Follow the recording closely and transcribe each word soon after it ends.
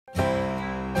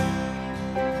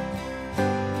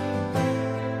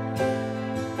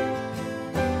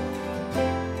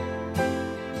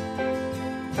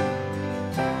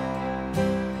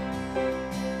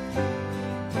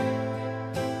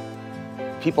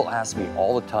People ask me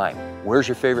all the time, where's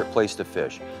your favorite place to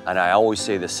fish? And I always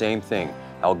say the same thing,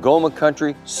 Algoma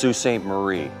country, Sault Ste.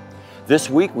 Marie. This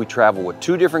week we travel with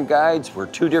 2 different guides for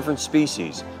 2 different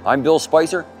species. I'm Bill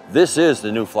Spicer, this is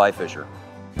the New Fly Fisher.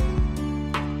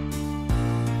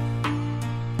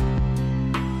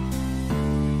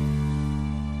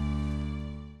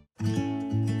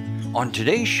 On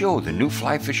today's show, the New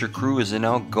Fly Fisher crew is in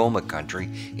Algoma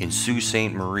country in Sault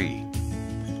Ste. Marie.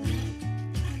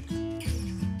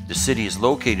 The city is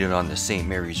located on the St.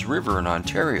 Mary's River in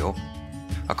Ontario,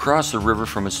 across the river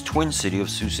from its twin city of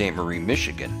Sault Ste. Marie,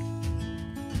 Michigan.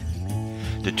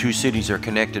 The 2 cities are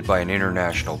connected by an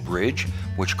international bridge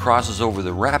which crosses over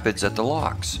the rapids at the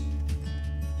locks.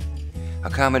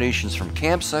 Accommodations from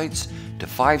campsites to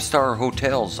 5-star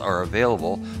hotels are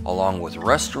available, along with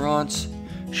restaurants,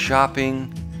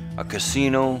 shopping, a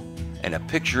casino, and a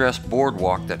picturesque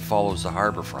boardwalk that follows the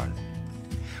harborfront.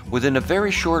 Within a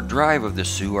very short drive of the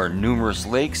Sault are numerous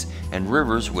lakes and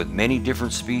rivers with many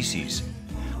different species.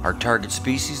 Our target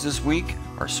species this week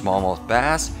are smallmouth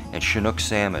bass and Chinook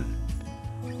salmon.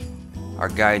 Our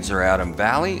guides are Adam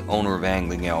Vallee, owner of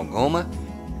Angling Algoma,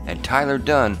 and Tyler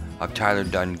Dunn of Tyler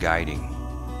Dunn Guiding.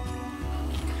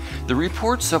 The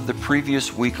reports of the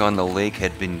previous week on the lake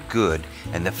had been good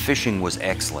and the fishing was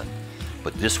excellent,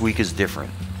 but this week is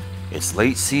different. It's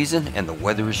late season and the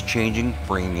weather is changing,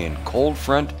 bringing in cold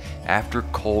front after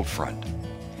cold front.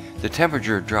 The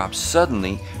temperature drops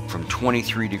suddenly from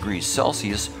 23 degrees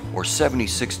Celsius or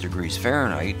 76 degrees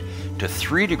Fahrenheit to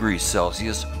 3 degrees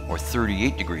Celsius or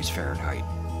 38 degrees Fahrenheit.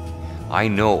 I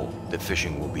know the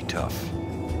fishing will be tough.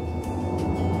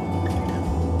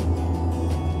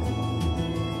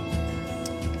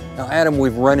 Now, Adam,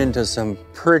 we've run into some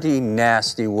pretty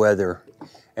nasty weather.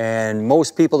 And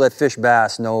most people that fish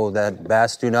bass know that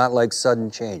bass do not like sudden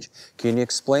change. Can you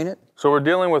explain it? So we're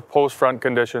dealing with post-front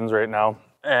conditions right now,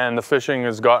 and the fishing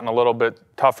has gotten a little bit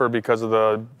tougher because of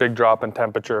the big drop in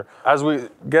temperature. As we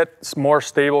get more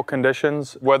stable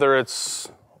conditions, whether it's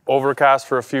overcast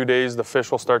for a few days, the fish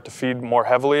will start to feed more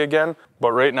heavily again.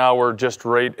 But right now we're just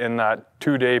right in that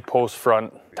 2-day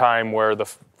post-front time where the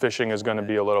fishing is going to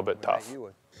be a little bit tough.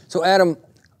 So Adam,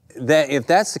 if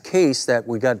that's the case, that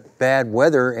we got bad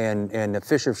weather and the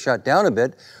fish have shut down a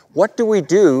bit, what do we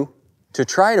do to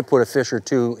try to put a fish or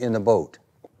 2 in the boat?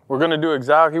 We're going to do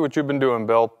exactly what you've been doing,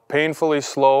 Bill. Painfully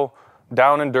slow,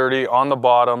 down and dirty, on the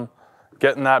bottom,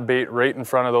 getting that bait right in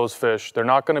front of those fish. They're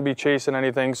not going to be chasing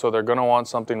anything, so they're going to want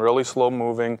something really slow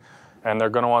moving, and they're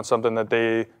going to want something that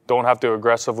they don't have to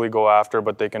aggressively go after,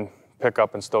 but they can pick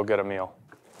up and still get a meal.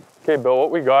 Okay, Bill, what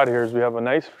we got here is we have a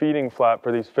nice feeding flat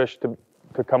for these fish to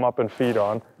come up and feed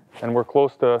on, and we're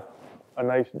close to a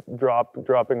nice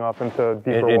dropping off into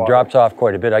deeper water. It drops off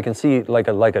quite a bit. I can see like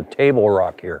a table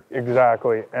rock here.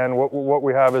 Exactly, and what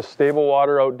we have is stable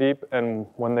water out deep, and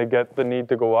when they get the need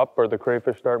to go up or the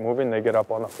crayfish start moving, they get up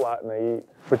on the flat and they eat.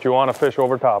 But you want to fish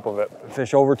over top of it.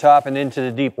 Fish over top and into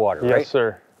the deep water, right? Yes,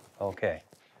 sir. Okay.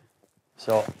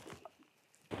 So,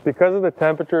 because of the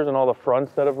temperatures and all the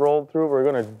fronts that have rolled through, we're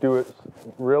going to do it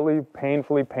really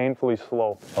painfully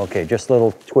slow. Okay, just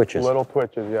little twitches. Little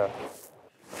twitches, yeah.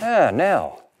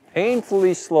 Now,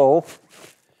 painfully slow.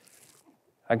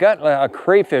 I got a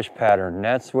crayfish pattern.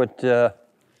 That's what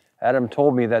Adam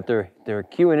told me that they're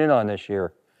queuing in on this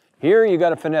year. Here you got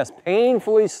to finesse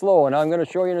painfully slow, and I'm going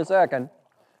to show you in a second.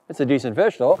 It's a decent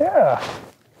fish, though. Yeah.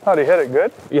 How'd he hit it?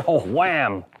 Good? Yo,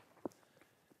 wham!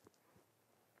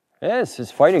 Yes, it's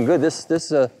fighting good. This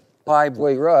is a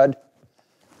 5-weight rod,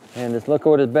 and just look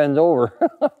what it bends over.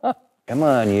 Come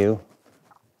on, you.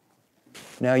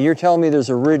 Now you're telling me there's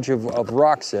a ridge of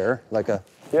rocks there, like a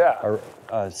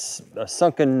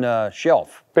sunken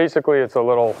shelf. Basically, it's a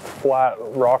little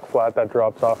rock flat that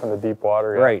drops off into deep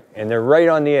water. Yeah. Right, and they're right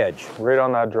on the edge. Right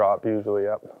on that drop, usually.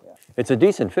 Yep. It's a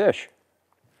decent fish.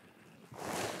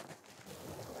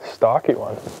 Stocky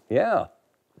one. Yeah.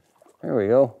 There we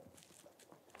go.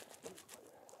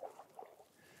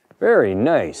 Very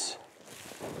nice.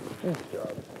 Good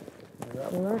job. You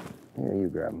grab him there? Here, you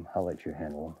grab him. I'll let you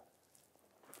handle him.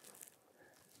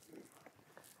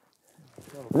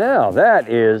 Now that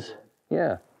is,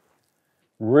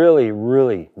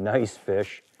 really nice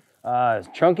fish. It's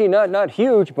chunky, not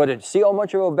huge, but see how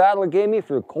much of a battle it gave me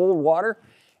for cold water?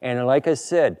 And like I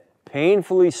said,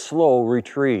 painfully slow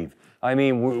retrieve. I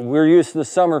mean, we're used to the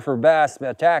summer for bass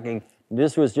attacking.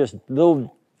 This was just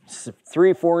little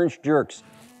 3-4 inch jerks.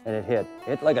 And it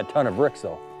hit like a ton of bricks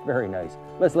though. Very nice.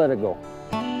 Let's let it go.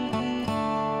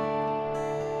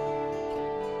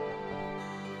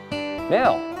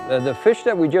 Now, the fish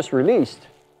that we just released,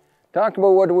 talk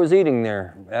about what it was eating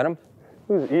there, Adam.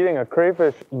 He's eating a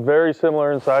crayfish very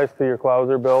similar in size to your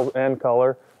clouser, Bill, and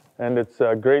color. And it's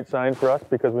a great sign for us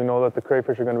because we know that the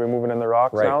crayfish are going to be moving in the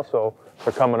rocks now, so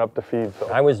they're coming up to feed. So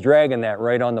I was dragging that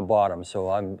right on the bottom,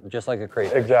 so I'm just like a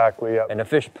crayfish. Exactly, yeah. And the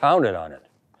fish pounded on it.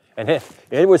 And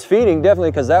it was feeding,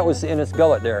 definitely, because that was in its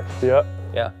gullet there. Yeah.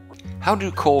 Yeah. How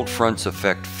do cold fronts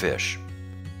affect fish?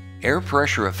 Air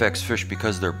pressure affects fish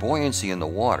because their buoyancy in the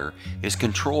water is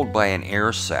controlled by an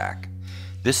air sac.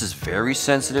 This is very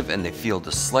sensitive and they feel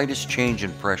the slightest change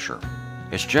in pressure.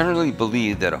 It's generally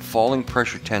believed that a falling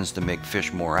pressure tends to make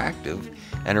fish more active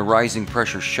and a rising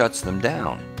pressure shuts them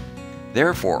down.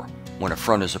 Therefore, when a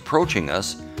front is approaching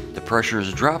us, the pressure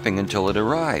is dropping until it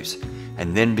arrives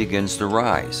and then begins to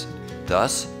rise.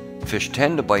 Thus, fish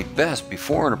tend to bite best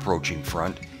before an approaching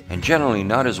front and generally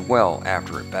not as well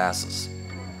after it passes.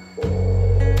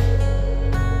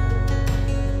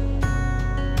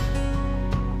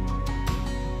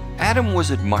 Adam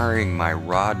was admiring my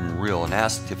rod and reel and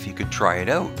asked if he could try it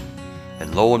out.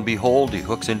 And lo and behold, he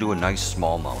hooks into a nice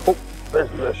smallmouth. Oh, there's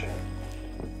fish.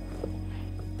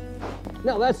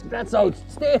 No, that's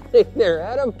outstanding there,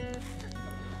 Adam.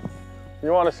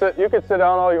 You want to sit? You can sit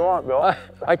down all you want, Bill.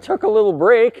 I took a little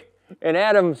break, and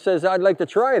Adam says, I'd like to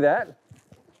try that.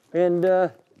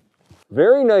 And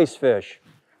very nice fish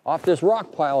off this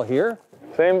rock pile here.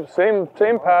 Same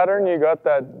pattern. You got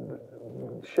that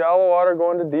shallow water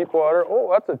going to deep water.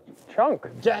 Oh, that's a chunk.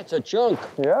 That's a chunk.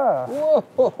 Yeah. Whoa,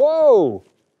 whoa, whoa.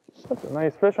 That's a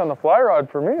nice fish on the fly rod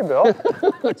for me, Bill.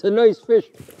 That's a nice fish.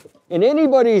 In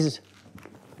anybody's.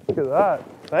 Look at that.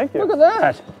 Thank you. Look at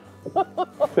that.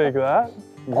 Take that.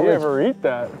 You ever eat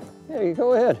that? Yeah, you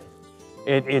go ahead.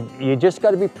 You just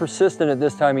got to be persistent at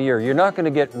this time of year. You're not going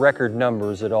to get record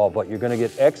numbers at all, but you're going to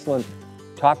get excellent,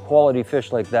 top quality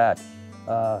fish like that.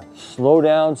 Slow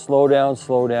down, slow down,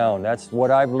 slow down. That's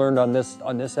what I've learned on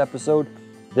this episode.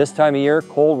 This time of year,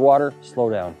 cold water, slow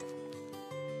down.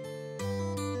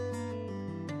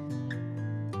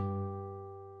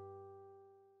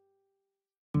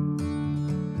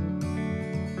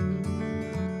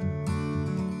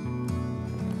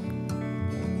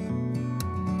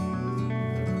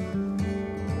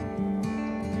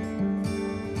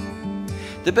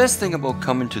 The best thing about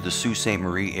coming to the Sault Ste.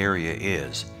 Marie area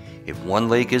is, if one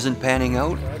lake isn't panning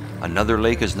out, another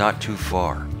lake is not too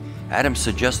far. Adam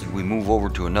suggested we move over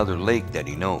to another lake that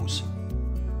he knows.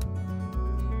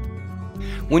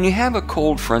 When you have a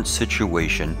cold front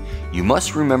situation, you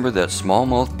must remember that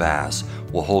smallmouth bass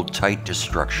will hold tight to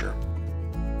structure.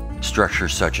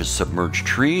 Structures such as submerged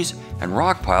trees and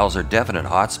rock piles are definite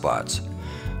hotspots.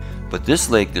 But this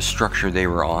lake, the structure they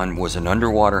were on was an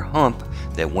underwater hump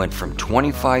that went from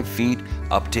 25 feet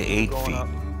up to 8 feet.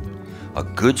 A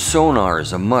good sonar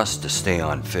is a must to stay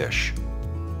on fish.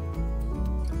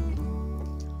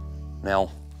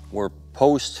 Now, we're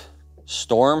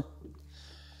post-storm.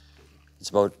 It's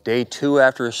about day 2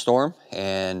 after a storm,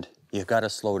 and you've got to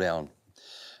slow down.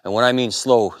 And when I mean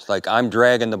slow, like I'm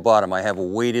dragging the bottom. I have a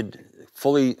weighted,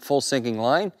 full sinking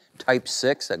line, type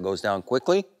 6, that goes down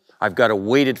quickly. I've got a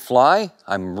weighted fly.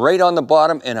 I'm right on the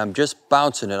bottom, and I'm just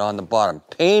bouncing it on the bottom,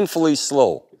 painfully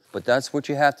slow. But that's what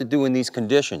you have to do in these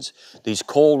conditions. These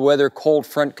cold weather, cold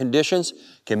front conditions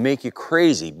can make you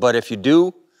crazy. But if you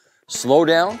do slow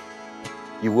down,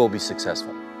 you will be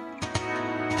successful.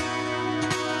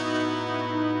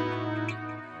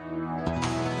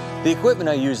 The equipment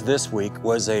I used this week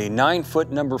was a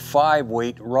 9-foot number 5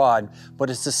 weight rod,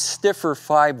 but it's a stiffer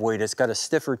 5 weight. It's got a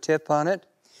stiffer tip on it.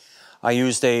 I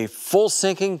used a full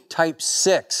sinking type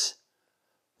 6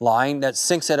 line that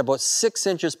sinks at about 6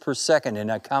 inches per second,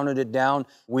 and I counted it down.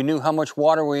 We knew how much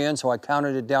water we were in, so I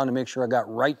counted it down to make sure I got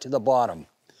right to the bottom.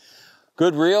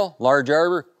 Good reel, large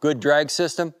arbor, good drag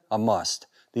system, a must.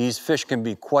 These fish can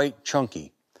be quite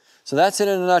chunky. So that's it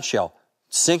in a nutshell.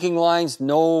 Sinking lines,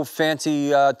 no fancy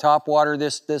top water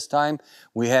this time.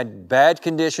 We had bad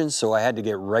conditions, so I had to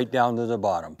get right down to the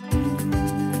bottom.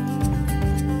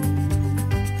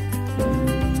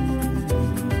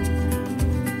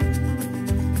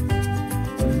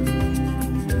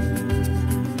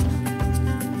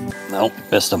 Nope,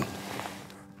 missed him.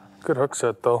 Good hook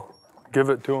set though. Give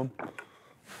it to him.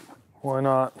 Why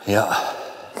not? Yeah.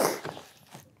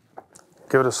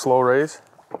 Give it a slow raise.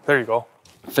 There you go.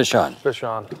 Fish on. Fish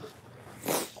on.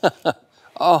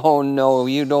 Oh no,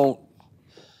 you don't.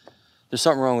 There's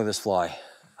something wrong with this fly.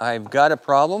 I've got a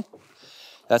problem.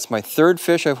 That's my 3rd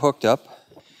fish I've hooked up.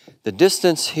 The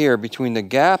distance here between the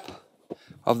gap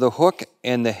of the hook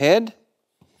and the head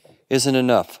isn't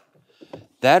enough.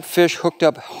 That fish hooked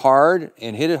up hard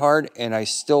and hit it hard, and I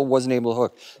still wasn't able to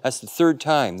hook. That's the third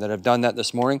time that I've done that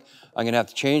this morning. I'm gonna have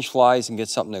to change flies and get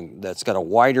something that's got a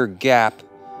wider gap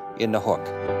in the hook.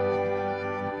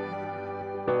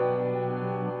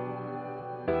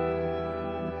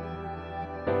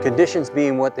 Conditions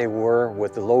being what they were,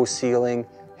 with the low ceiling,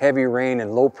 heavy rain,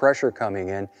 and low pressure coming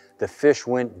in, the fish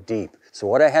went deep. So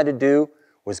what I had to do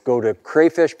was go to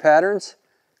crayfish patterns,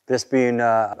 this being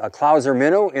a Clouser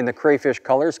minnow in the crayfish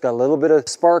colors, got a little bit of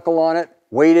sparkle on it,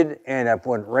 weighted, and I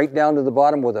went right down to the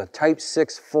bottom with a type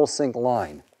 6 full sink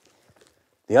line.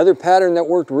 The other pattern that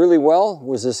worked really well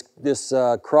was this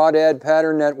crawdad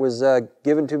pattern that was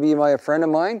given to me by a friend of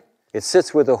mine. It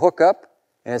sits with a hook up,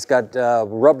 and it's got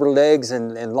rubber legs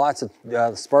and lots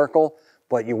of sparkle,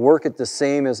 but you work it the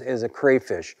same as a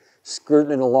crayfish,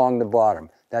 skirting it along the bottom.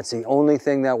 That's the only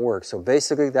thing that works. So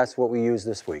basically, that's what we use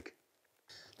this week.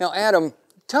 Now, Adam,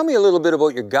 tell me a little bit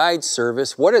about your guide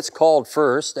service, what it's called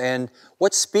first, and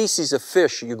what species of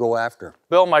fish you go after.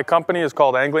 Bill, my company is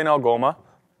called Angling Algoma.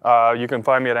 You can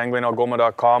find me at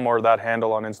anglingalgoma.com or that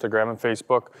handle on Instagram and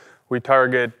Facebook. We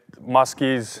target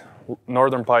muskies,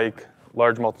 northern pike,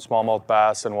 largemouth, smallmouth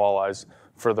bass, and walleyes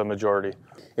for the majority.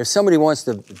 If somebody wants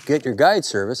to get your guide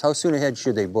service, how soon ahead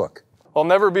should they book? Well,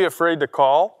 never be afraid to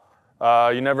call.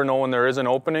 You never know when there is an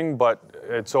opening, but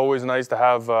it's always nice to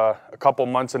have a couple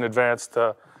months in advance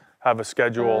to have a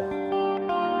schedule.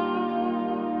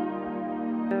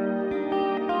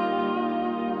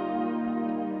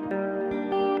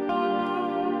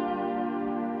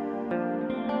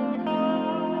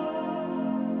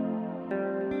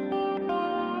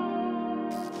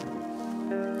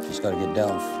 Just got to get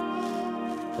down.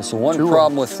 That's the one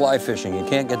problem with fly fishing. You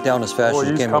can't get down as fast as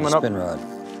you can with a spin rod.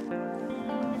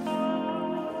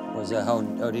 What is that?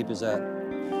 How deep is that?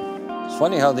 It's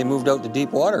funny how they moved out to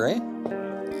deep water, eh?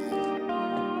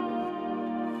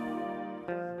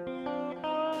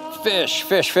 Fish,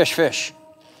 fish, fish, fish.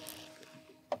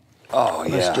 Oh,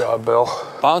 yeah. Nice job, Bill.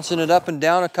 Bouncing it up and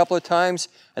down a couple of times,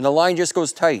 and the line just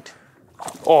goes tight.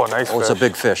 Oh, nice fish. Oh, it's a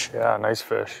big fish. Yeah, nice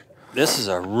fish. This is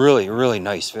a really, really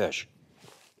nice fish.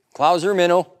 Clouser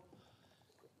minnow.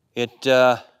 It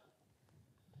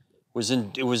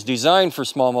was designed for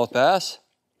smallmouth bass.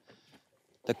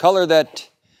 The color that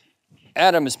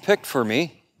Adam has picked for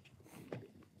me,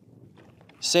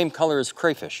 same color as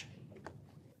crayfish.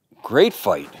 Great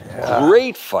fight,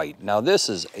 great fight. Now this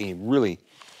is a really,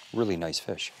 really nice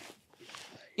fish.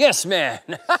 Yes, man.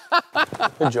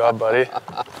 Good job, buddy.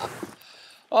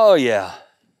 Oh, yeah.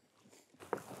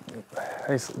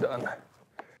 Nicely done.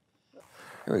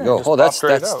 Here we go. Oh, that's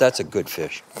a good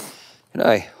fish.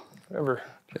 And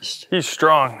He's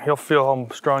strong. He'll feel how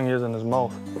strong he is in his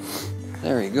mouth.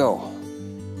 There you go.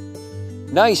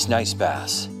 Nice, nice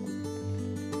bass.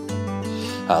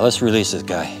 Let's release this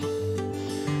guy.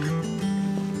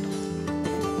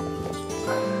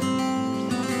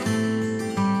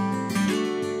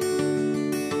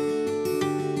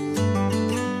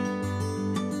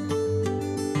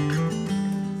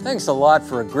 Thanks a lot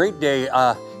for a great day.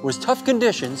 It was tough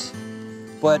conditions,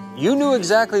 but you knew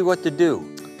exactly what to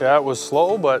do. Yeah, it was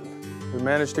slow, but we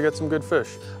managed to get some good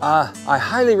fish. I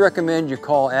highly recommend you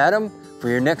call Adam for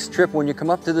your next trip when you come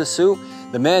up to the Sault.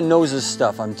 The man knows his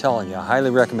stuff, I'm telling you. I highly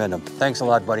recommend him. Thanks a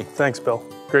lot, buddy. Thanks, Bill.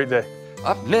 Great day.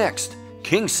 Up next,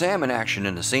 king salmon action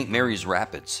in the St. Mary's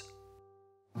Rapids.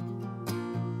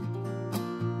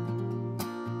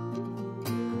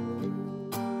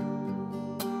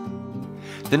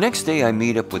 The next day I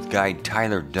meet up with guide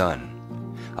Tyler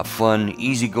Dunn, a fun,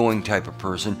 easygoing type of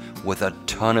person with a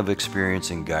ton of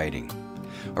experience in guiding.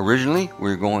 Originally, we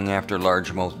were going after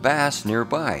largemouth bass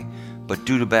nearby, but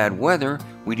due to bad weather,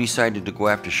 we decided to go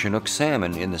after Chinook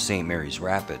salmon in the St. Mary's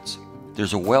Rapids.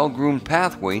 There's a well-groomed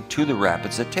pathway to the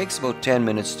rapids that takes about 10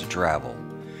 minutes to travel.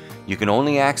 You can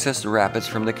only access the rapids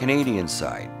from the Canadian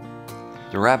side.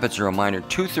 The rapids are a minor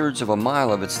 2/3 of a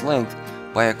mile of its length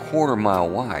by a 1/4 mile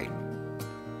wide.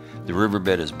 The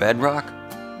riverbed is bedrock,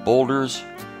 boulders,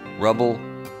 rubble,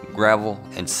 gravel,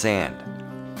 and sand.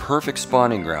 Perfect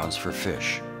spawning grounds for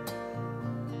fish.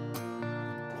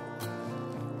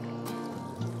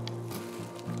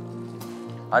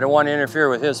 I don't want to interfere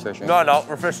with his fishing. No,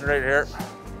 we're fishing right here.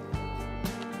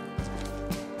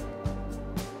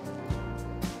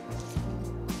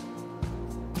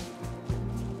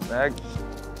 Bag.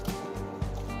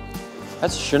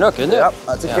 That's a Chinook, isn't it? Yep,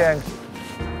 that's a king.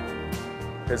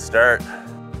 Good start.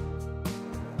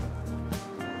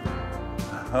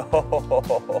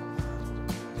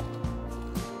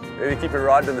 Maybe keep your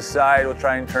rod to the side. We'll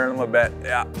try and turn them a bit.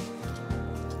 Yeah.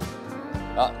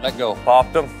 Let go.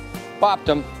 Popped them. Popped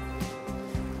him.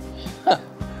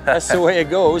 That's the way it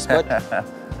goes, but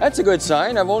that's a good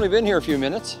sign. I've only been here a few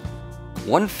minutes.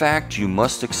 One fact you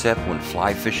must accept when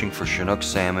fly fishing for Chinook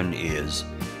salmon is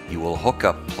you will hook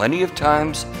up plenty of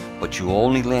times, but you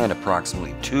only land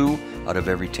approximately 2 out of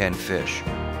every 10 fish.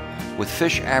 With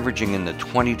fish averaging in the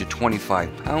 20 to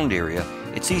 25 pound area,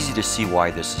 it's easy to see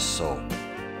why this is so.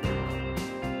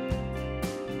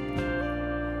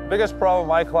 Biggest problem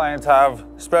my clients have,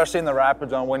 especially in the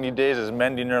rapids on windy days, is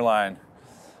mending your line.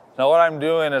 Now what I'm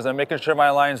doing is I'm making sure my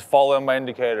line's following my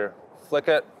indicator. Flick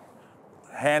it,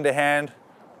 hand to hand,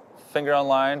 finger on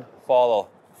line, follow.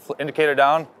 Indicator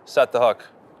down, set the hook.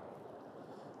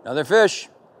 Another fish.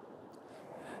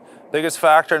 Biggest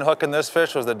factor in hooking this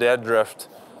fish was the dead drift.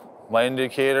 My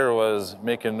indicator was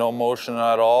making no motion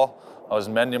at all. I was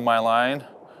mending my line.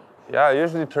 Yeah,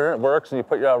 usually it works and you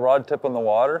put your rod tip in the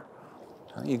water.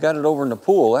 You got it over in the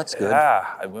pool, that's good.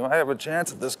 Yeah, we might have a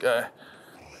chance at this guy.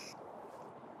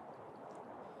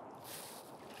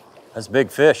 That's a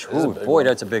big fish. Ooh, boy,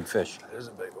 that's a big fish. It is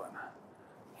a big one.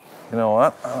 You know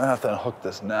what? I'm gonna have to unhook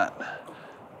this net.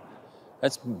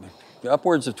 That's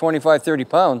upwards of 25, 30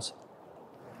 pounds.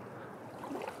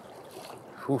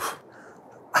 Oof.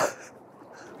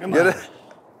 Get it?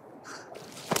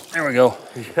 There we go.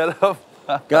 Get him.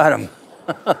 Got him.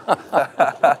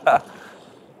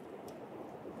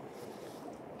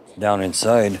 Down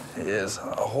inside. He is.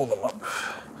 I'll hold him up.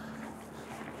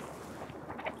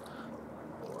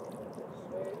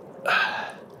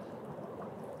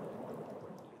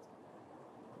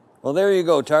 Well, there you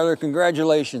go, Tyler.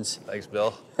 Congratulations. Thanks,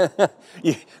 Bill.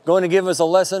 You're going to give us a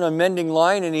lesson on mending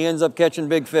line, and he ends up catching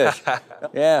big fish.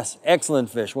 Yes, excellent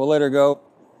fish. We'll let her go.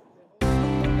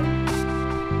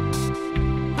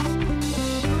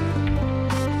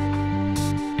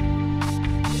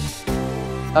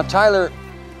 Now, Tyler,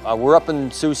 we're up in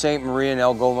Sault Ste. Marie in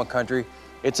Algoma country.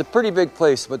 It's a pretty big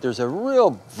place, but there's a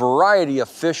real variety of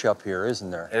fish up here,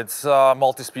 isn't there? It's a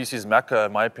multi-species mecca,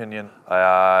 in my opinion.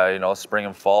 You know, spring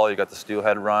and fall, you got the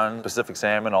steelhead run, Pacific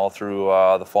salmon all through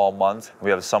the fall months.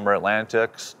 We have the summer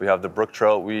Atlantics. We have the brook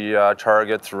trout we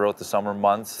target throughout the summer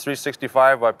months.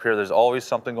 365 up here, there's always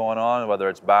something going on, whether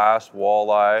it's bass,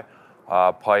 walleye,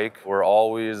 pike. We're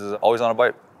always on a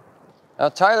bite. Now,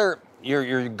 Tyler,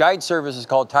 your guide service is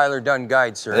called Tyler Dunn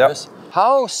Guide Service. Yep.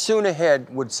 How soon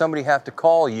ahead would somebody have to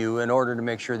call you in order to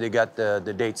make sure they got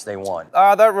the dates they want?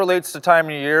 That relates to time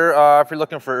of year. If you're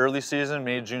looking for early season,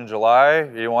 May, June, July,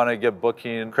 you want to get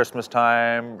booking Christmas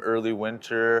time, early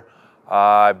winter.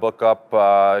 I book up,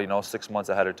 you know, 6 months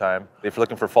ahead of time. If you're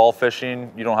looking for fall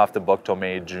fishing, you don't have to book till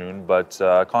May, June, but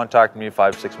contact me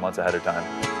 5-6 months ahead of time.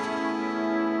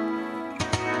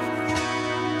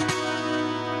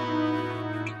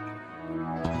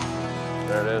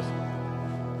 There it is.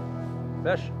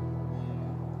 Fish.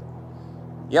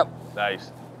 Yep.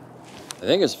 Nice. I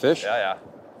think it's fish. Yeah.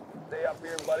 Stay up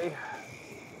here, buddy.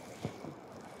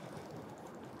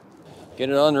 Get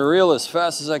it on the reel as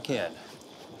fast as I can.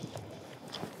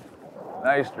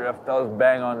 Nice drift. That was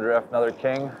bang on drift. Another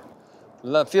king.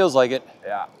 That feels like it.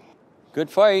 Yeah. Good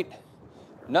fight.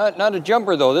 Not a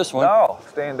jumper though, this one. No,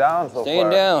 staying down so far. Staying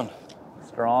down.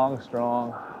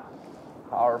 Strong,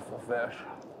 powerful fish.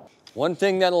 One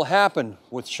thing that'll happen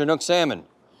with Chinook salmon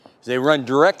is they run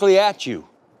directly at you.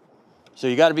 So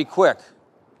you gotta be quick.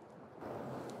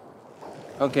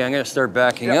 Okay, I'm gonna start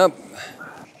backing up.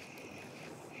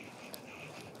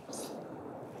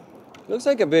 Looks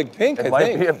like a big pink, I think. It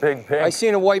might be a big pink. I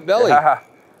seen a white belly. Yeah.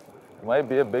 It might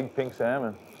be a big pink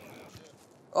salmon.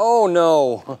 Oh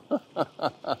no.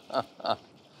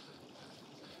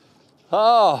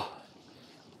 Oh,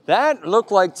 that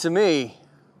looked like to me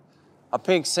a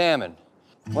pink salmon.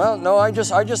 Well, no, I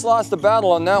just lost the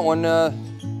battle on that one.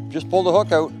 Just pulled the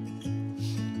hook out.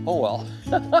 Oh well.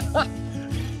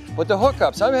 But the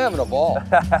hookups, I'm having a ball.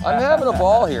 I'm having a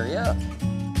ball here, yeah.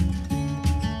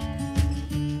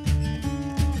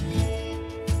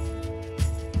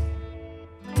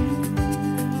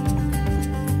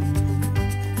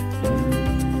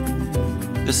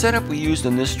 The setup we used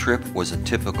on this trip was a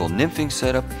typical nymphing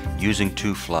setup using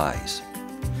 2 flies.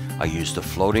 I used a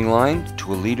floating line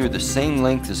to a leader the same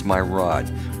length as my rod,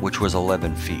 which was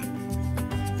 11 feet.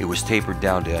 It was tapered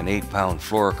down to an 8-pound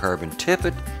fluorocarbon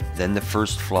tippet, then the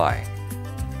first fly.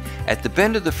 At the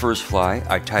bend of the first fly,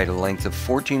 I tied a length of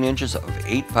 14 inches of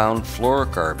 8-pound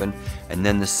fluorocarbon and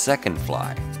then the second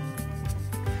fly.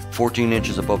 14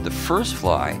 inches above the first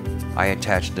fly, I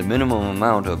attached the minimum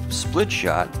amount of split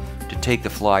shot to take the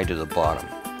fly to the bottom.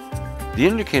 The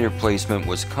indicator placement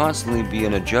was constantly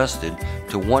being adjusted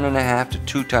to 1.5 to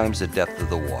 2 times the depth of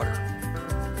the water.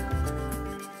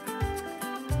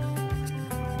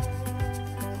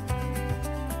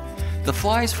 The The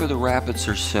flies for the rapids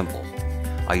are simple.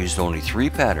 I used only 3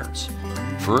 patterns.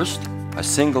 First, a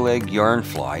single egg yarn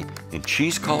fly in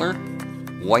cheese color,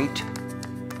 white,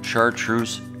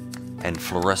 chartreuse, and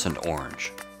fluorescent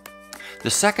orange. The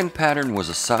second pattern was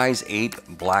a size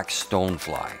 8 black stone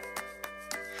fly.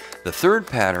 The third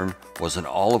pattern was an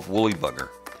olive woolly bugger.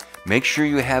 Make sure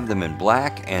you have them in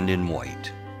black and in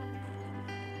white.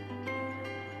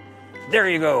 There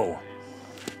you go.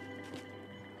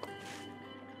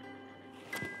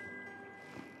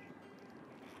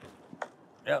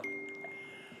 Yep.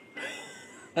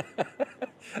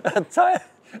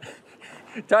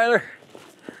 Tyler,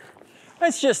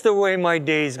 that's just the way my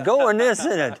day's going,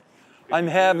 isn't it? I'm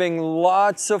having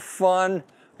lots of fun,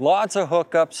 lots of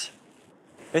hookups.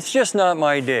 It's just not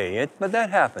my day, but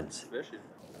that happens. Fish.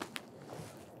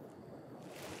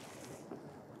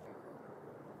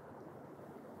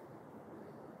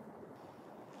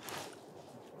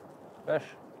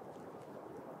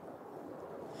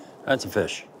 That's a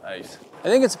fish. Nice. I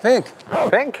think it's pink.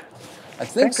 Pink? I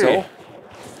think so.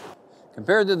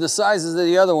 Compared to the sizes of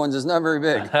the other ones, it's not very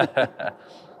big.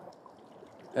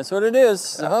 That's what it is,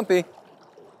 it's a humpy.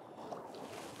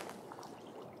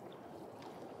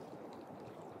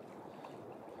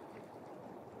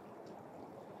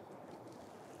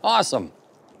 Awesome.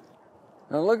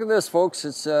 Now look at this, folks.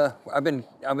 It's I've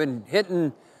been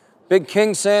hitting big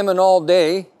king salmon all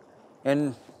day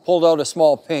and pulled out a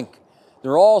small pink.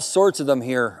 There are all sorts of them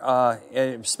here,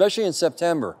 especially in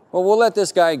September. Well, we'll let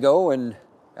this guy go, and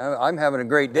I'm having a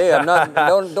great day. I'm not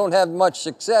don't have much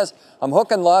success. I'm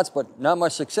hooking lots, but not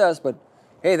much success. But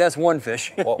hey, that's one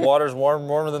fish. Water's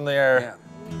warmer than the air. Yeah.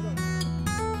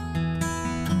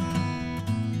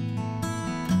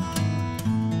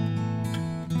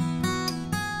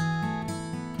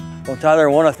 Well, Tyler,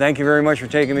 I want to thank you very much for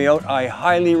taking me out. I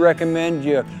highly recommend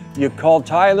you call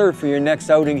Tyler for your next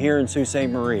outing here in Sault Ste.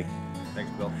 Marie.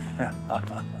 Thanks, Bill.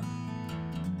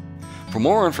 For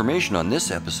more information on this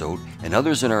episode and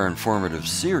others in our informative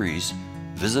series,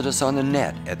 visit us on the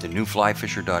net at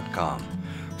thenewflyfisher.com.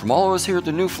 From all of us here at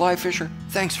The New Fly Fisher,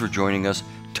 thanks for joining us.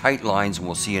 Tight lines, and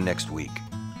we'll see you next week.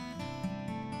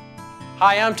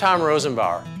 Hi, I'm Tom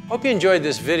Rosenbauer. Hope you enjoyed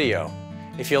this video.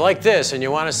 If you like this and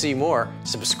you want to see more,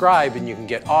 subscribe and you can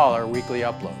get all our weekly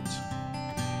uploads.